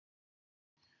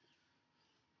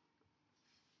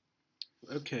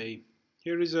Okay,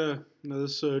 here is another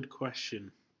third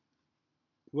question.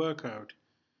 Work out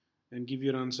and give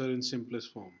your answer in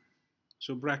simplest form.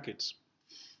 So brackets.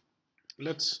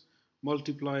 Let's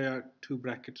multiply our two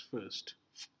brackets first.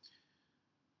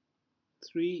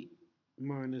 3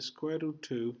 minus square root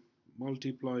 2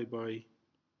 multiplied by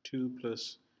 2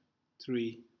 plus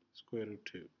 3 square root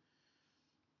 2.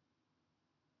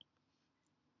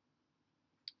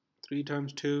 3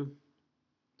 times 2,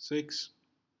 6.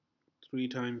 3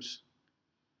 times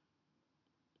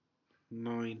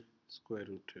 9 square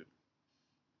root 2.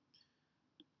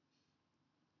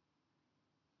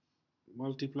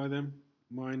 Multiply them,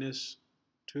 minus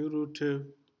 2 root 2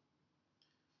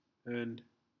 and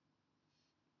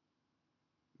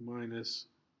minus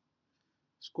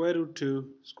square root 2,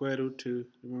 square root 2.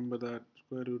 Remember that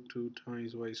square root 2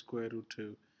 times y square root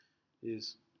 2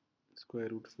 is square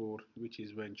root 4, which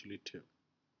is eventually 2.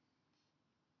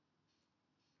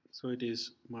 So it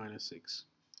is minus 6.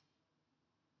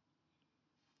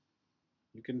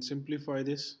 You can simplify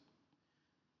this.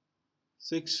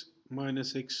 6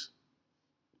 minus 6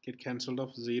 get cancelled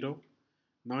off, 0.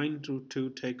 9 root 2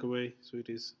 take away, so it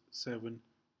is 7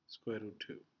 square root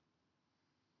 2.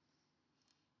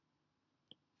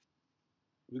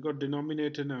 We got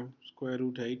denominator now, square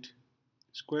root 8.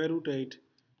 Square root 8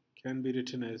 can be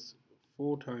written as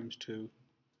 4 times 2,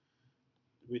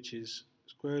 which is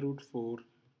square root 4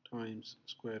 times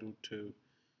square root 2.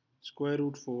 Square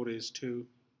root 4 is 2,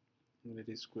 and it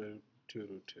is square root 2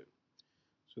 root 2.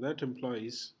 So that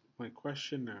implies my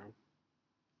question now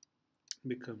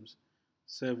becomes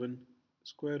 7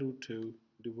 square root 2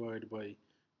 divided by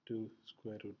 2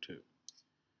 square root 2.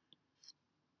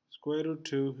 Square root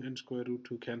 2 and square root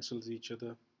 2 cancels each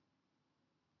other.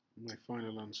 My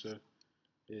final answer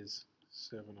is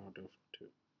 7 out of